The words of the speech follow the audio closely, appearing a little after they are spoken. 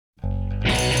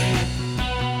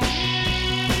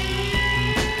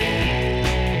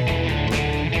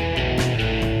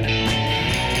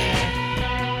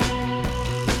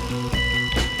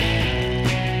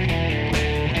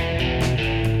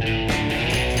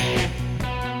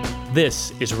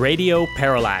This is Radio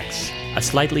Parallax, a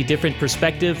slightly different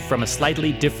perspective from a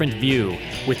slightly different view,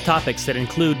 with topics that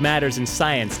include matters in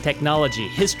science, technology,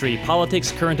 history,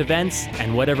 politics, current events,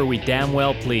 and whatever we damn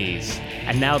well please.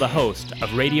 And now the host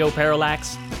of Radio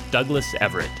Parallax, Douglas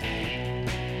Everett.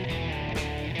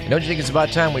 Don't you think it's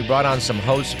about time we brought on some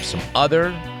hosts of some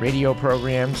other radio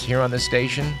programs here on this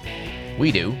station?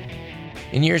 We do.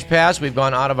 In years past, we've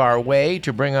gone out of our way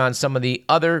to bring on some of the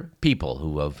other people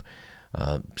who have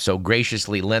so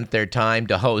graciously lent their time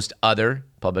to host other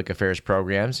public affairs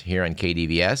programs here on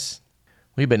KDVS.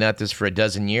 We've been at this for a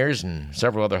dozen years, and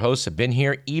several other hosts have been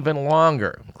here even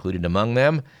longer, included among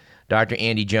them Dr.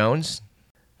 Andy Jones,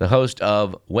 the host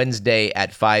of Wednesday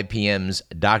at 5 p.m.'s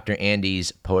Dr.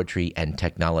 Andy's Poetry and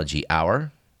Technology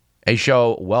Hour, a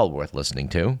show well worth listening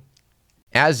to.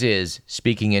 As is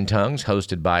Speaking in Tongues,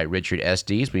 hosted by Richard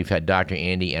Estes. We've had Dr.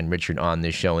 Andy and Richard on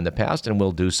this show in the past, and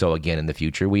we'll do so again in the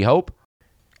future, we hope.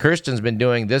 Kirsten's been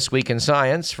doing This Week in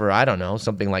Science for,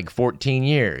 something like 14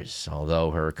 years,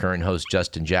 although her current host,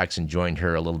 Justin Jackson, joined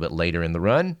her a little bit later in the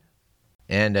run.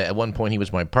 And at one point, he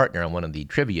was my partner on one of the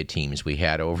trivia teams we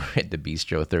had over at the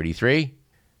Bistro 33.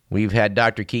 We've had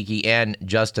Dr. Kiki and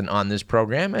Justin on this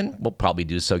program, and we'll probably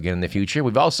do so again in the future.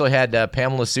 We've also had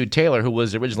Pamela Sue Taylor, who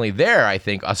was originally their,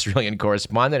 Australian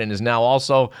correspondent, and is now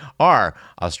also our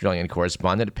Australian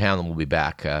correspondent. Pamela will be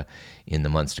back in the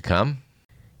months to come.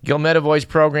 Gil Medavoy's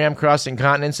program, Crossing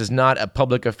Continents, is not a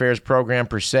public affairs program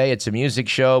per se. It's a music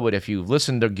show, but if you've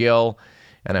listened to Gil,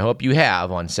 and I hope you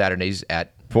have, on Saturdays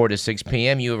at 4 to 6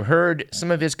 p.m., you have heard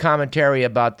some of his commentary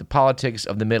about the politics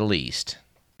of the Middle East.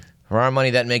 For our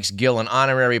money, that makes Gil an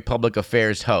honorary public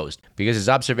affairs host, because his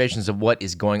observations of what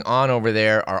is going on over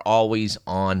there are always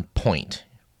on point.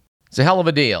 It's a hell of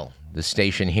a deal, this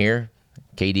station here,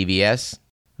 KDVS,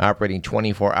 operating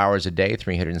 24 hours a day,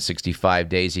 365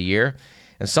 days a year.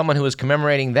 And someone who is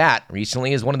commemorating that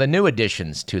recently is one of the new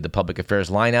additions to the public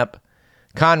affairs lineup,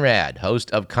 Conrad,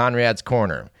 host of Conrad's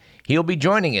Corner. He'll be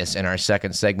joining us in our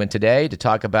second segment today to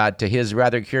talk about his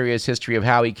rather curious history of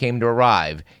how he came to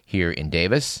arrive here in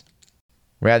Davis.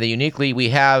 Rather uniquely, we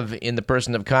have in the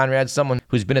person of Conrad someone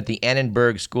who's been at the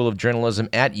Annenberg School of Journalism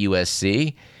at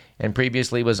USC and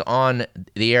previously was on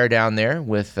the air down there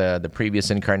with the previous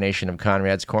incarnation of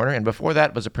Conrad's Corner, and before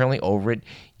that was apparently over at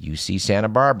UC Santa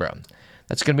Barbara.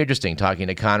 That's going to be interesting, talking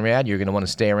to Conrad. You're going to want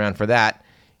to stay around for that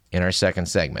in our second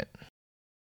segment. In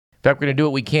fact, we're going to do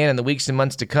what we can in the weeks and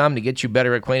months to come to get you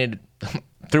better acquainted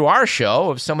through our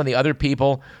show of some of the other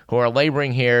people who are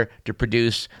laboring here to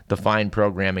produce the fine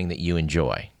programming that you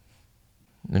enjoy.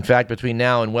 In fact, between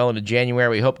now and well into January,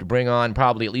 we hope to bring on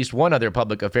probably at least one other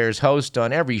public affairs host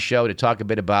on every show to talk a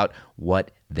bit about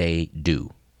what they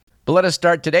do. But let us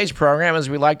start today's program as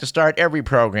we like to start every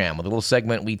program, with a little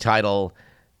segment we title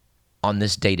On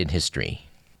This Date in History.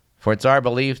 For it's our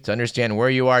belief to understand where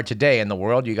you are today in the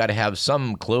world, you got to have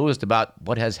some clues about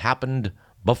what has happened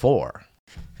before.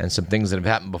 And some things that have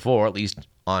happened before, at least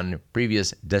on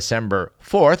previous December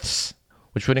 4ths,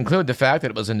 which would include the fact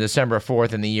that it was on December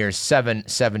 4th in the year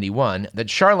 771 that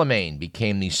Charlemagne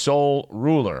became the sole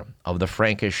ruler of the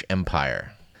Frankish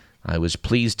Empire. I was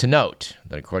pleased to note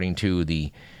that according to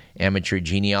the amateur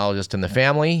genealogist in the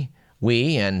family,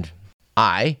 we and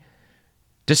I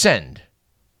descend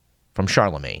from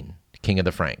Charlemagne, king of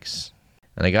the Franks.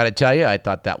 And I got to tell you, I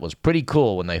thought that was pretty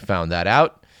cool when they found that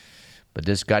out. But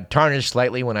this got tarnished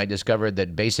slightly when I discovered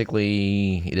that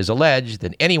basically it is alleged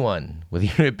that anyone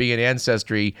with European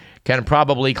ancestry can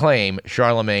probably claim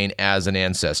Charlemagne as an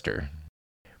ancestor.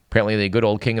 Apparently the good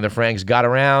old king of the Franks got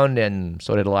around, and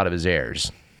so did a lot of his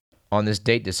heirs. On this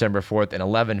date, December 4th, in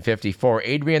 1154,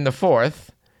 Adrian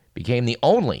IV became the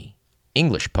only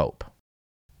English pope.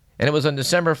 And it was on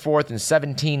December 4th in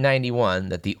 1791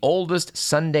 that the oldest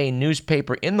Sunday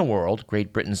newspaper in the world,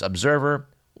 Great Britain's Observer,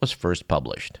 was first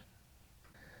published.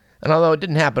 And although it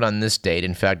didn't happen on this date,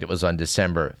 in fact, it was on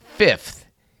December 5th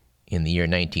in the year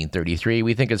 1933,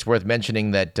 we think it's worth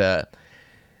mentioning that the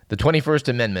 21st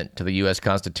Amendment to the U.S.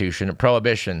 Constitution,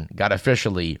 prohibition, got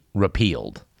officially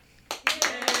repealed.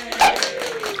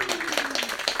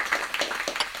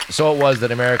 So it was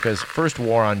that America's first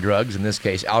war on drugs, in this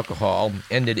case alcohol,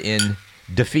 ended in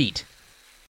defeat.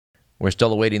 We're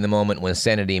still awaiting the moment when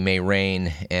sanity may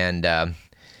reign, and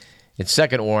its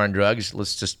second war on drugs,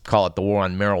 let's just call it the war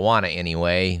on marijuana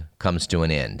anyway, comes to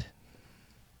an end.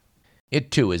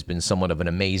 It, too, has been somewhat of an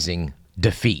amazing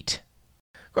defeat.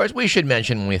 Of course, we should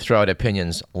mention when we throw out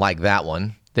opinions like that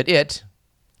one, that it,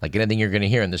 like anything you're going to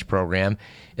hear in this program,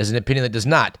 is an opinion that does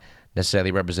not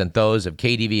necessarily represent those of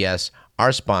KDVS,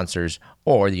 our sponsors,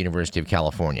 or the University of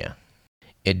California.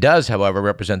 It does, however,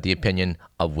 represent the opinion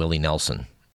of Willie Nelson,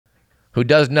 who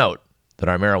does note that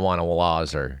our marijuana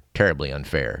laws are terribly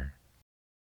unfair.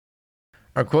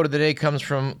 Our quote of the day comes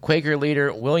from Quaker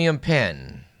leader William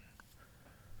Penn,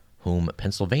 whom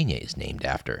Pennsylvania is named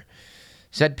after.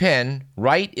 Said Penn,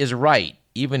 "Right is right,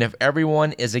 even if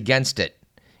everyone is against it,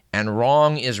 and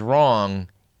wrong is wrong,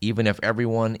 even if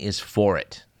everyone is for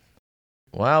it."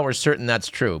 Well, we're certain that's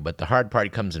true, but the hard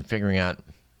part comes in figuring out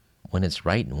when it's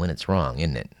right and when it's wrong,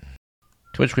 isn't it?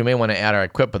 To which we may want to add our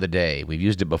quip of the day. We've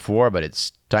used it before, but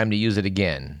it's time to use it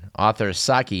again. Author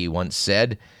Saki once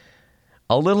said,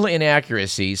 "A little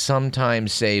inaccuracy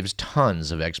sometimes saves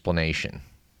tons of explanation."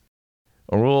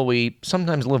 A rule we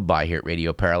sometimes live by here at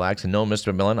Radio Parallax, and no,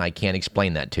 Mr. Millen, I can't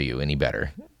explain that to you any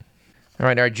better. All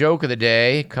right, our joke of the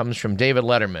day comes from David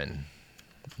Letterman.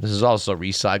 This is also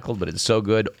recycled, but it's so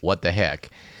good, what the heck.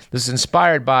 This is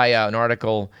inspired by an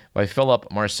article by Philip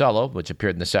Marcello, which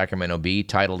appeared in the Sacramento Bee,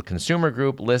 titled "Consumer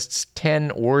Group Lists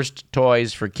 10 Worst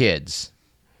Toys for Kids."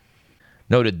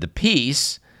 Noted the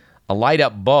piece, a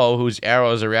light-up bow whose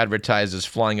arrows are advertised as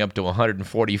flying up to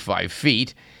 145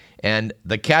 feet, and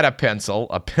the Catapencil,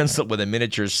 a pencil with a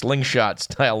miniature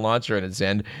slingshot-style launcher on its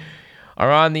end,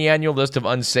 are on the annual list of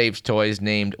unsafe toys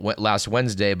named last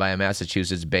Wednesday by a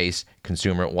Massachusetts-based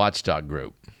consumer watchdog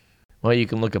group. Well, you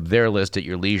can look up their list at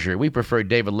your leisure. We prefer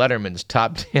David Letterman's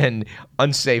top 10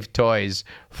 unsafe toys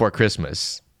for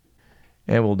Christmas.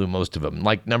 And we'll do most of them.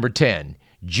 Like number 10,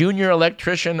 Junior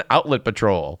Electrician Outlet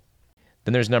Patrol.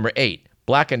 Then there's number 8,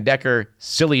 Black & Decker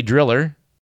Silly Driller.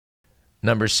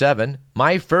 Number 7,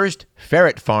 My First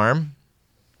Ferret Farm.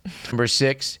 Number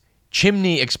 6,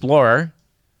 Chimney Explorer.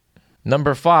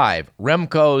 Number 5,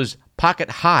 Remco's Pocket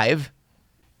Hive.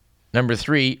 Number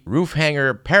 3, Roof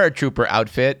Hanger Paratrooper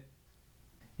Outfit.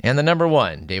 And the number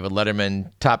 1, David Letterman,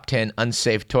 top 10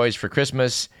 unsafe toys for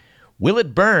Christmas, Will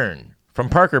It Burn from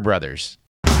Parker Brothers.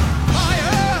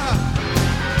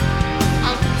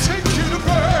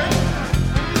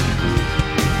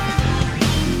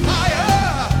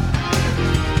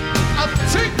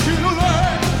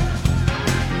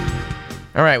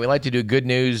 All right, we like to do good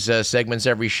news segments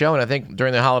every show, and I think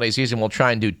during the holiday season we'll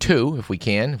try and do 2 if we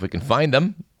can find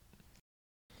them.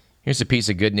 Here's a piece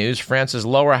of good news. France's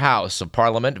lower house of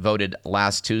parliament voted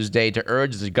last Tuesday to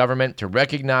urge the government to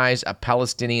recognize a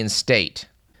Palestinian state.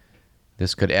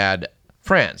 This could add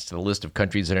France to the list of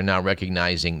countries that are now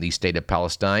recognizing the state of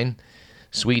Palestine.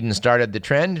 Sweden started the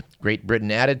trend. Great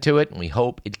Britain added to it, and we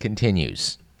hope it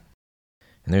continues.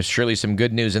 And there's surely some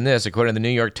good news in this. According to the New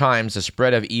York Times, the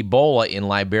spread of Ebola in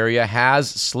Liberia has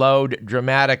slowed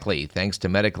dramatically thanks to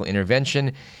medical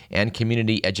intervention and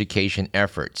community education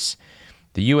efforts.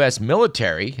 The U.S.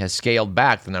 military has scaled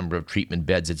back the number of treatment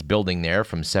beds it's building there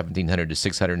from 1,700 to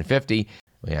 650.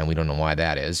 Yeah, we don't know why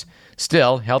that is.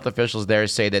 Still, health officials there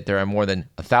say that there are more than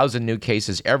 1,000 new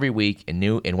cases every week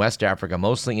in West Africa,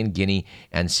 mostly in Guinea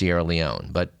and Sierra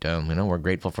Leone. But, we're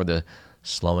grateful for the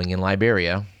slowing in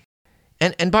Liberia.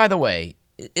 And by the way,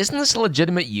 isn't this a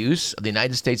legitimate use of the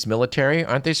United States military?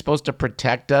 Aren't they supposed to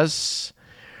protect us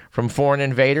from foreign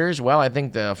invaders? Well, I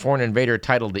think the foreign invader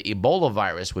titled the Ebola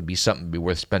virus would be something to be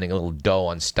worth spending a little dough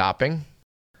on stopping.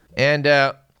 And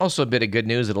also a bit of good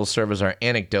news that'll serve as our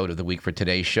anecdote of the week for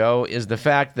today's show is the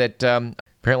fact that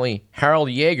apparently Harald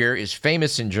Jäger is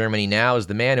famous in Germany now as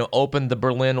the man who opened the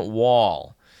Berlin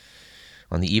Wall.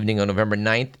 On the evening of November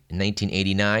 9th,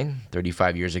 1989,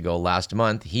 35 years ago last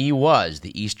month, he was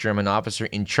the East German officer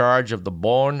in charge of the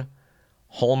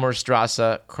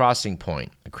Born-Holmerstrasse crossing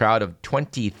point. A crowd of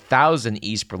 20,000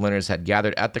 East Berliners had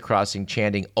gathered at the crossing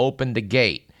chanting, "Open the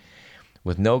gate."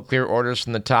 With no clear orders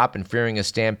from the top and fearing a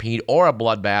stampede or a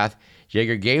bloodbath,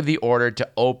 Jäger gave the order to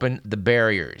open the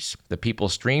barriers. The people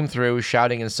streamed through,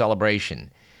 shouting in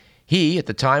celebration. He, at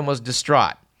the time, was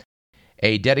distraught.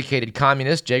 A dedicated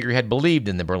communist, Jäger had believed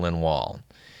in the Berlin Wall.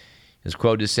 His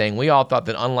quote is saying, "We all thought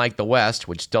that unlike the West,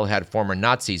 which still had former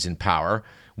Nazis in power,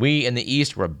 we in the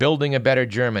East were building a better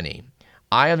Germany.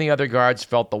 I and the other guards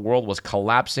felt the world was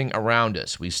collapsing around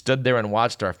us. We stood there and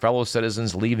watched our fellow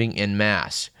citizens leaving en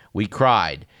masse. We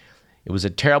cried. It was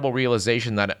a terrible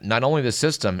realization that not only the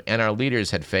system and our leaders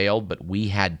had failed, but we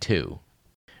had too."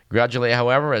 Gradually,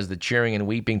 however, as the cheering and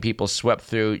weeping people swept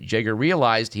through, Jäger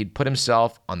realized he'd put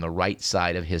himself on the right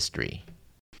side of history.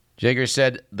 Jäger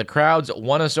said, "The crowds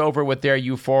won us over with their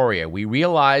euphoria. We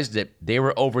realized that they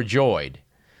were overjoyed.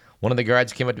 One of the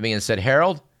guards came up to me and said,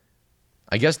 'Harold,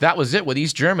 I guess that was it with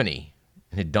East Germany.'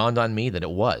 And it dawned on me that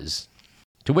it was."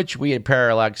 To which we at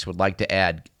Parallax would like to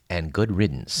add, and good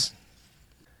riddance.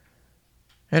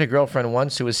 I had a girlfriend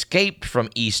once who escaped from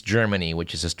East Germany,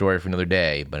 which is a story for another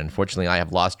day, but unfortunately I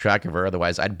have lost track of her.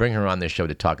 Otherwise, I'd bring her on this show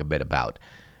to talk a bit about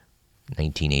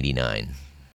 1989.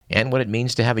 and what it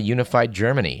means to have a unified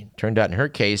Germany. Turned out in her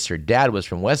case, her dad was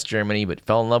from West Germany but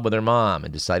fell in love with her mom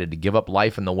and decided to give up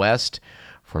life in the West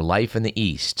for life in the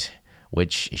East,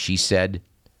 which she said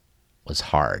was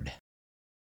hard.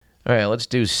 All right, let's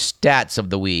do stats of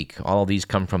the week. All of these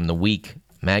come from The Week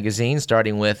magazine,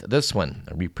 starting with this one,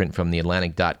 a reprint from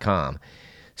theatlantic.com.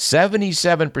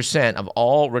 77% of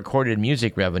all recorded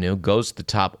music revenue goes to the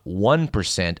top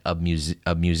 1%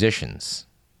 of musicians.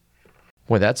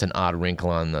 Boy, that's an odd wrinkle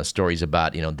on the stories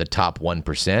about, the top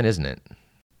 1%, isn't it?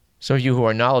 Some of you who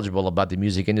are knowledgeable about the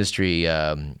music industry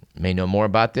may know more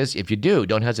about this. If you do,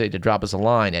 don't hesitate to drop us a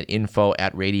line at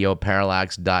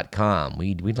info@radioparallax.com.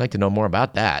 We'd like to know more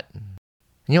about that.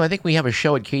 I think we have a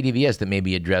show at KDVS that may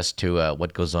be addressed to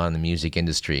what goes on in the music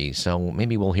industry, so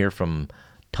maybe we'll hear from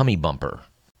Tummy Bumper.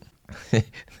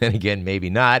 Then again, maybe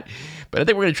not. But I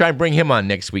think we're going to try and bring him on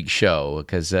next week's show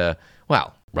because, right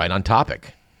on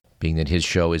topic, being that his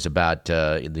show is about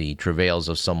the travails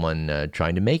of someone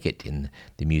trying to make it in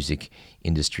the music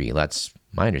industry. That's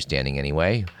my understanding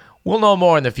anyway. We'll know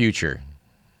more in the future.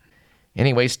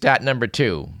 Anyway, stat number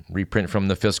 2, reprint from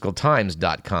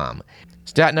thefiscaltimes.com.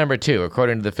 Stat number 2,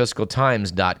 according to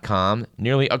thefiscaltimes.com,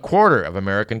 nearly a quarter of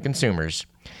American consumers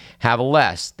have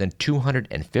less than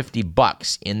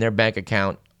 $250 in their bank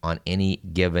account on any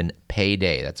given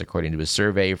payday. That's according to a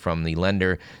survey from the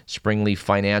lender Springleaf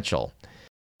Financial.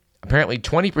 Apparently,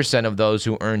 20% of those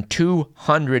who earn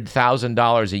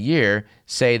 $200,000 a year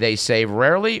say they save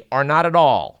rarely or not at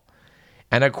all.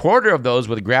 And a quarter of those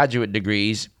with graduate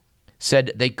degrees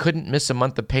said they couldn't miss a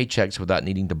month of paychecks without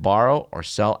needing to borrow or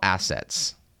sell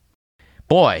assets.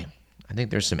 Boy, I think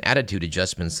there's some attitude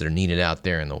adjustments that are needed out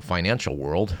there in the financial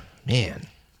world. Man.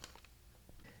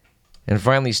 And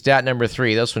finally, stat number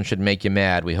 3. This one should make you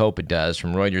mad. We hope it does.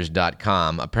 From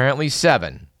Reuters.com. Apparently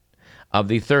 7 of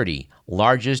the 30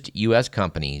 largest U.S.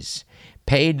 companies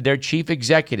paid their chief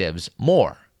executives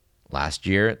more last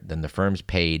year than the firms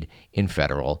paid in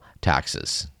federal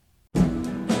taxes.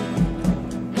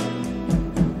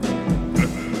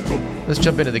 Let's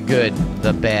jump into the good,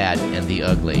 the bad, and the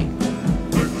ugly.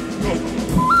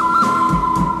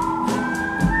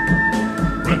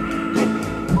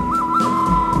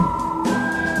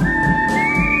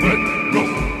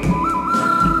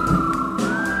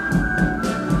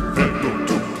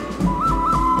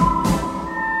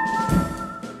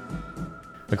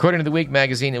 According to The Week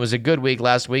magazine, it was a good week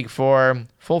last week for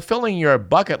fulfilling your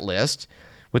bucket list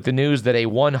with the news that a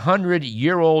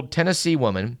 100-year-old Tennessee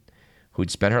woman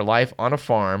who'd spent her life on a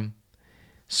farm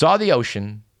saw the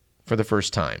ocean for the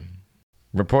first time.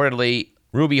 Reportedly,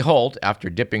 Ruby Holt, after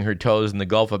dipping her toes in the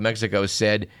Gulf of Mexico,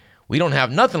 said, "We don't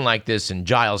have nothing like this in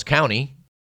Giles County."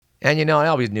 And I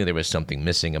always knew there was something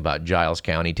missing about Giles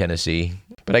County, Tennessee,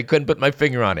 but I couldn't put my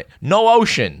finger on it. No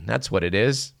ocean, that's what it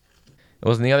is. It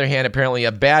was, on the other hand, apparently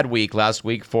a bad week last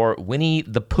week for Winnie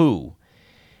the Pooh,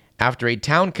 after a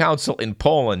town council in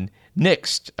Poland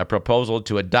nixed a proposal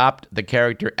to adopt the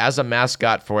character as a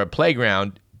mascot for a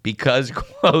playground because,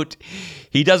 quote,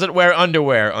 he doesn't wear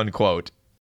underwear, unquote,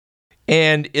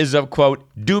 and is of, quote,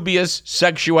 dubious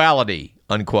sexuality,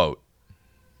 unquote.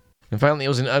 And finally, it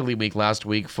was an ugly week last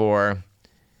week for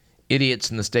idiots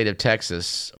in the state of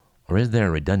Texas. Or is there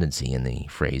a redundancy in the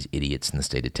phrase idiots in the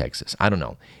state of Texas? I don't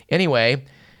know. Anyway,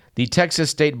 the Texas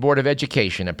State Board of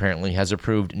Education apparently has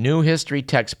approved new history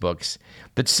textbooks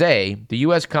that say the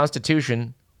U.S.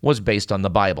 Constitution was based on the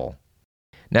Bible.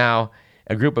 Now,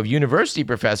 a group of university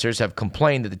professors have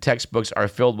complained that the textbooks are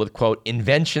filled with, quote,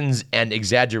 inventions and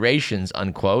exaggerations,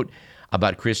 unquote,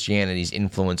 about Christianity's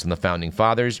influence on the Founding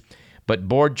Fathers. But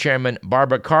board chairman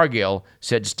Barbara Cargill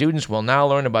said students will now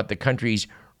learn about the country's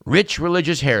rich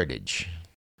religious heritage.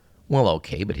 Well,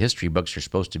 okay, but history books are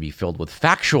supposed to be filled with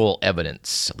factual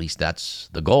evidence. At least that's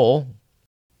the goal.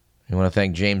 I want to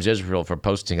thank James Israel for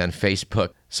posting on Facebook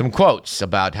some quotes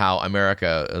about how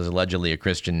America is allegedly a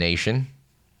Christian nation.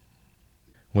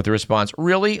 With the response,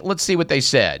 really? Let's see what they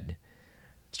said.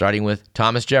 Starting with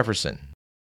Thomas Jefferson.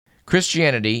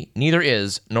 Christianity neither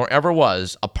is nor ever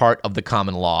was a part of the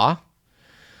common law.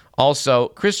 Also,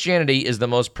 Christianity is the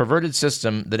most perverted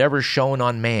system that ever shone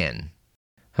on man.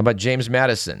 How about James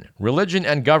Madison? Religion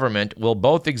and government will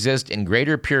both exist in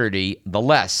greater purity the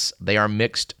less they are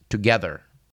mixed together.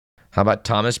 How about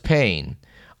Thomas Paine?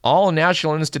 All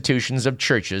national institutions of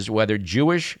churches, whether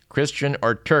Jewish, Christian,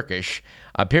 or Turkish,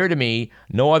 appear to me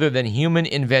no other than human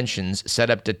inventions set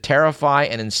up to terrify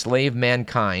and enslave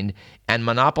mankind and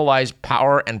monopolize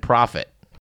power and profit.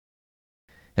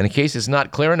 And in case it's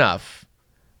not clear enough,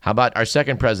 how about our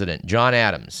second president, John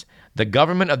Adams? The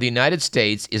government of the United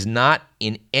States is not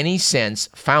in any sense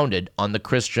founded on the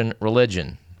Christian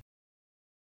religion.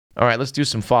 All right, let's do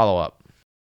some follow-up.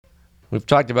 We've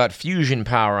talked about fusion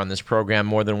power on this program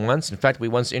more than once. In fact, we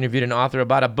once interviewed an author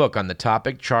about a book on the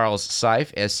topic, Charles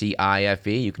Seife,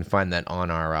 S-E-I-F-E. You can find that on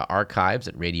our archives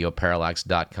at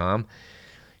radioparallax.com.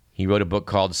 He wrote a book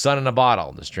called Sun in a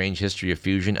Bottle, The Strange History of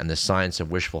Fusion and the Science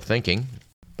of Wishful Thinking.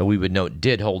 But we would note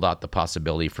did hold out the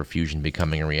possibility for fusion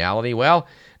becoming a reality. Well,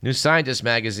 New Scientist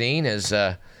magazine is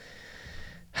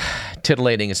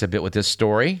titillating us a bit with this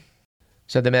story.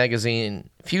 Said the magazine,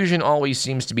 fusion always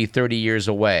seems to be 30 years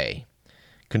away.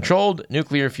 Controlled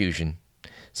nuclear fusion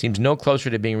seems no closer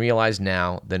to being realized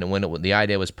now than when the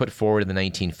idea was put forward in the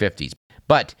 1950s.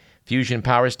 But fusion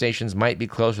power stations might be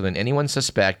closer than anyone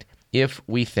suspect if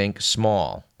we think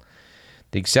small.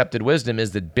 The accepted wisdom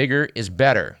is that bigger is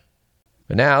better.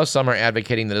 But now some are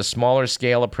advocating that a smaller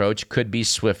scale approach could be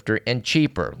swifter and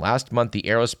cheaper. Last month, the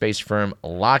aerospace firm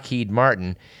Lockheed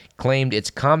Martin claimed its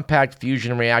compact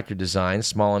fusion reactor design,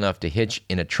 small enough to hitch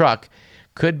in a truck,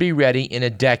 could be ready in a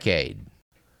decade.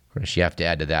 Of course, you have to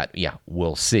add to that,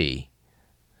 we'll see.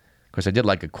 Of course, I did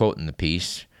like a quote in the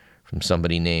piece from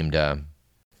somebody named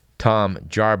Tom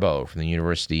Jarboe from the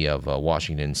University of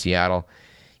Washington in Seattle.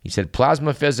 He said,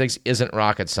 plasma physics isn't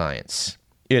rocket science.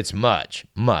 It's much,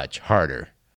 much harder.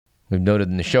 We've noted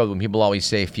in the show that when people always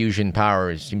say fusion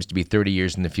power seems to be 30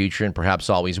 years in the future and perhaps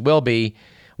always will be,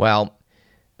 well,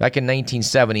 back in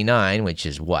 1979, which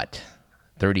is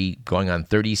going on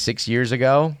 36 years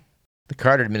ago, the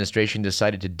Carter administration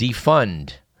decided to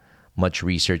defund much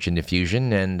research into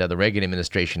fusion, and the Reagan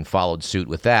administration followed suit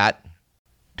with that,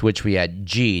 to which we had,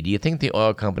 do you think the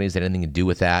oil companies had anything to do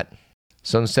with that?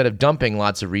 So instead of dumping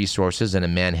lots of resources in a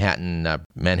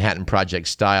Manhattan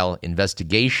Project-style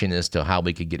investigation as to how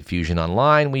we could get fusion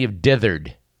online, we have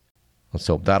dithered. Let's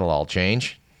hope that'll all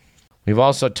change. We've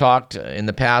also talked in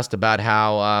the past about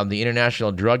how the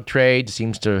international drug trade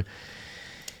seems to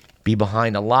be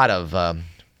behind a lot of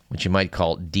what you might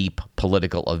call deep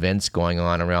political events going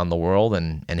on around the world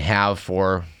and have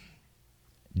for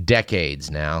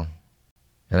decades now.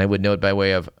 And I would note by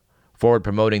way of forward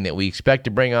promoting that we expect to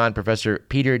bring on Professor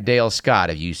Peter Dale Scott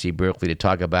of UC Berkeley to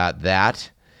talk about that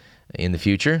in the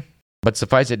future. But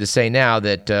suffice it to say now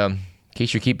that, in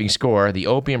case you're keeping score, the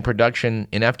opium production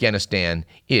in Afghanistan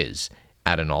is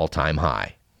at an all-time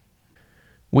high.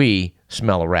 We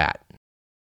smell a rat.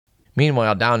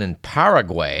 Meanwhile, down in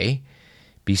Paraguay,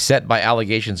 beset by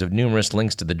allegations of numerous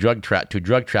links to the drug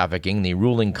trafficking, the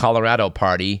ruling Colorado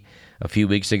Party a few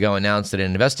weeks ago announced that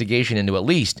an investigation into at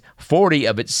least 40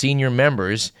 of its senior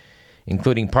members,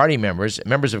 including party members,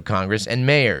 members of Congress, and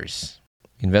mayors.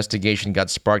 The investigation got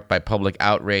sparked by public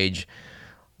outrage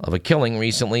of a killing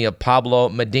recently of Pablo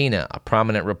Medina, a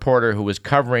prominent reporter who was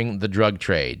covering the drug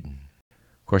trade.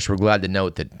 Of course, we're glad to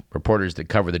note that reporters that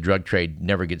cover the drug trade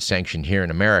never get sanctioned here in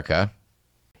America.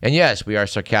 And yes, we are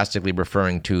sarcastically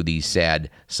referring to the sad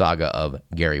saga of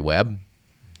Gary Webb.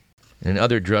 In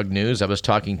other drug news, I was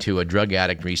talking to a drug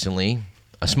addict recently,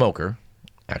 a smoker,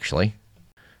 actually,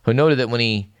 who noted that when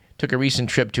he took a recent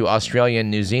trip to Australia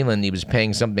and New Zealand, he was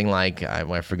paying something like,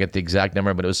 I forget the exact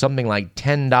number, but it was something like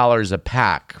 $10 a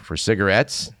pack for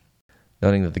cigarettes,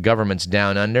 noting that the governments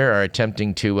down under are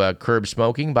attempting to curb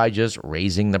smoking by just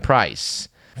raising the price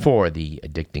for the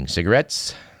addicting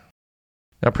cigarettes.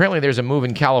 Now, apparently there's a move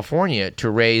in California to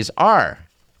raise our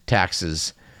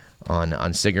taxes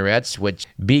on cigarettes, which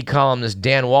B columnist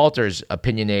Dan Walters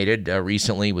opinionated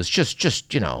recently was just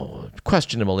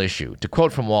questionable issue. To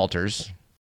quote from Walters,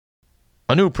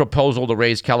 a new proposal to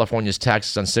raise California's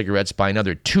taxes on cigarettes by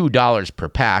another $2 per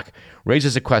pack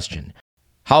raises a question.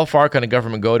 How far can a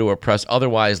government go to oppress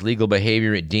otherwise legal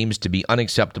behavior it deems to be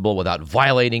unacceptable without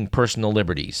violating personal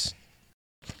liberties?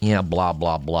 Yeah, blah,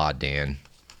 blah, blah, Dan.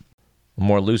 A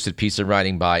more lucid piece of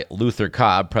writing by Luther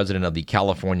Cobb, president of the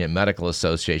California Medical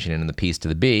Association, in the piece to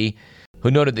the Bee, who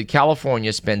noted that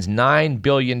California spends $9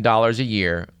 billion a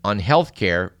year on health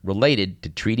care related to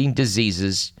treating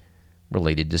diseases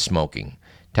related to smoking.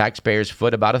 Taxpayers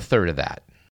foot about a third of that.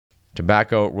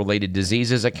 Tobacco-related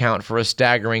diseases account for a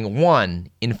staggering 1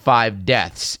 in 5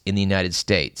 deaths in the United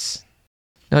States.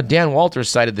 Now, Dan Walters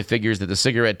cited the figures that the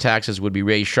cigarette taxes would be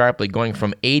raised sharply, going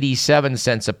from 87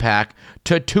 cents a pack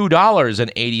to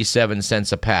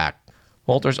 $2.87 a pack.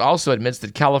 Walters also admits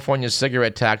that California's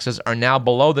cigarette taxes are now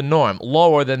below the norm,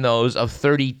 lower than those of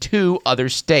 32 other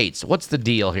states. What's the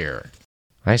deal here?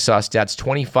 I saw stats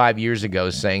 25 years ago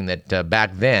saying that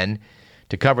back then,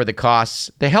 to cover the costs,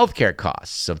 the healthcare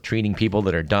costs of treating people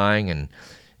that are dying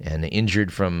and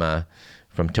injured from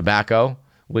tobacco,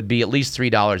 would be at least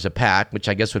 $3 a pack, which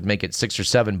I guess would make it $6 or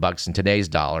 $7 in today's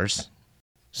dollars.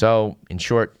 So, in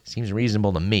short, seems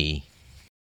reasonable to me.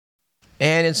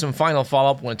 And in some final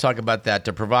follow-up, I want to talk about that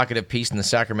provocative piece in the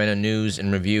Sacramento News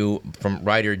and Review from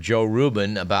writer Joe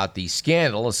Rubin about the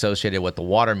scandal associated with the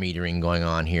water metering going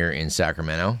on here in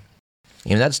Sacramento.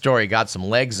 And that story got some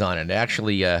legs on it.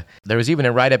 Actually, there was even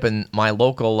a write-up in my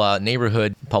local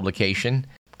neighborhood publication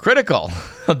critical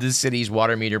of the city's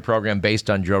water meter program based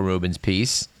on Joe Rubin's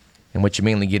piece. And what you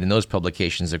mainly get in those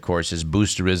publications, of course, is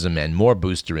boosterism and more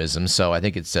boosterism. So I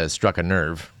think it's struck a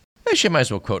nerve. Actually, I might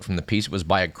as well quote from the piece. It was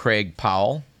by Craig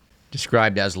Powell,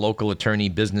 described as local attorney,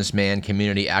 businessman,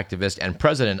 community activist, and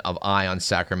president of Eye on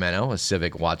Sacramento, a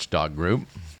civic watchdog group.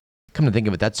 Come to think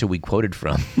of it, that's who we quoted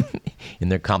from in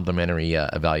their complimentary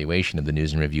evaluation of the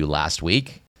News and Review last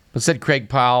week. But said Craig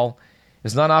Powell,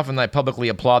 "It's not often that I publicly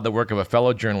applaud the work of a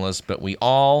fellow journalist, but we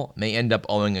all may end up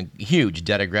owing a huge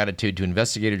debt of gratitude to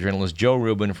investigative journalist Joe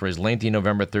Rubin for his lengthy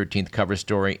November 13th cover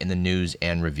story in the News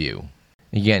and Review."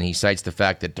 Again, he cites the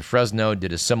fact that DeFresno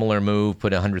did a similar move,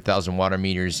 put 100,000 water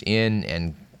meters in,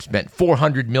 and spent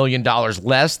 $400 million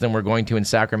less than we're going to in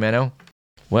Sacramento.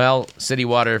 Well, city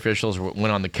water officials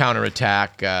went on the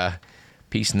counterattack.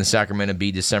 Piece in the Sacramento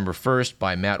Bee December 1st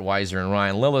by Matt Weiser and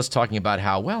Ryan Lillis talking about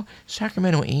how, well,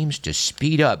 Sacramento aims to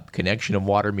speed up connection of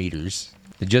water meters.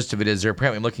 The gist of it is they're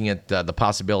apparently looking at the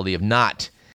possibility of not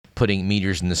putting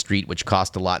meters in the street, which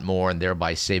cost a lot more, and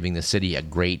thereby saving the city a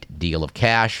great deal of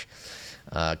cash.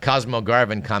 Cosmo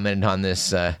Garvin commented on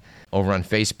this over on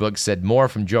Facebook, said, "More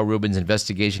from Joe Rubin's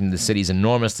investigation into the city's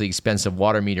enormously expensive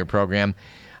water meter program.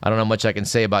 I don't know much I can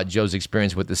say about Joe's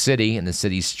experience with the city and the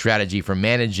city's strategy for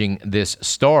managing this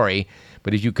story,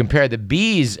 but if you compare the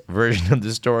Bee's version of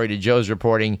the story to Joe's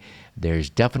reporting, there's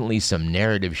definitely some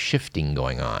narrative shifting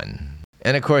going on."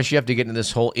 And, of course, you have to get into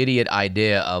this whole idiot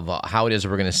idea of how it is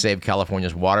we're going to save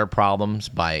California's water problems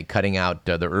by cutting out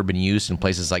the urban use in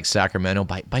places like Sacramento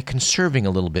by conserving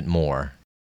a little bit more.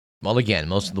 Well, again,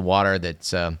 most of the water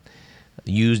that's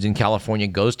used in California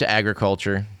goes to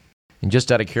agriculture. And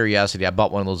just out of curiosity, I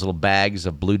bought one of those little bags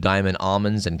of Blue Diamond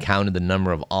almonds and counted the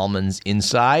number of almonds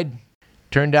inside.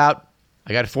 Turned out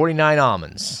I got 49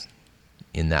 almonds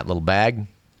in that little bag,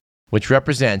 which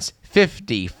represents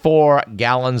 54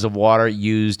 gallons of water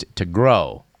used to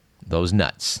grow those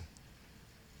nuts.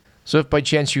 So if by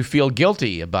chance you feel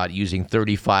guilty about using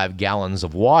 35 gallons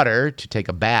of water to take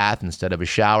a bath instead of a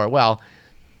shower, well,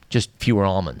 just fewer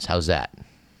almonds. How's that?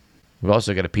 We've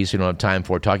also got a piece we don't have time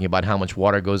for talking about how much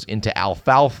water goes into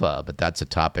alfalfa, but that's a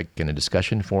topic and a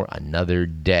discussion for another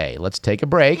day. Let's take a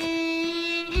break.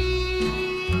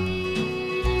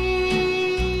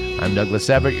 I'm Douglas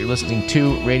Everett. You're listening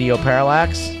to Radio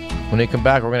Parallax. When we come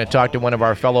back, we're going to talk to one of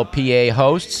our fellow PA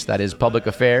hosts, that is Public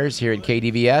Affairs here at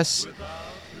KDVS,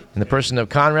 in the person of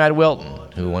Conrad Wilton,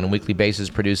 who on a weekly basis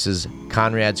produces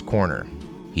Conrad's Corner.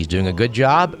 He's doing a good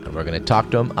job, and we're going to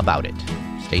talk to him about it.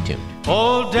 Stay tuned.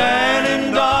 Old Dan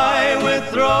and I, with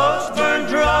throats burned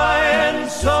dry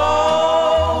and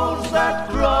souls that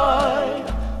cry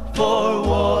for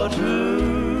water,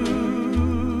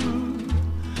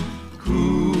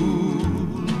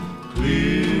 cool,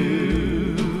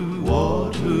 clear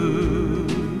water.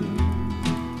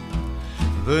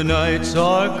 The nights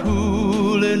are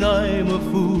cool and I'm a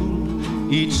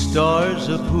fool, each star's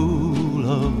a pool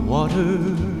of water,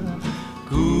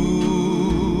 cool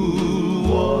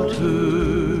water.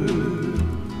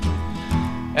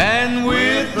 And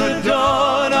with the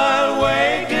dawn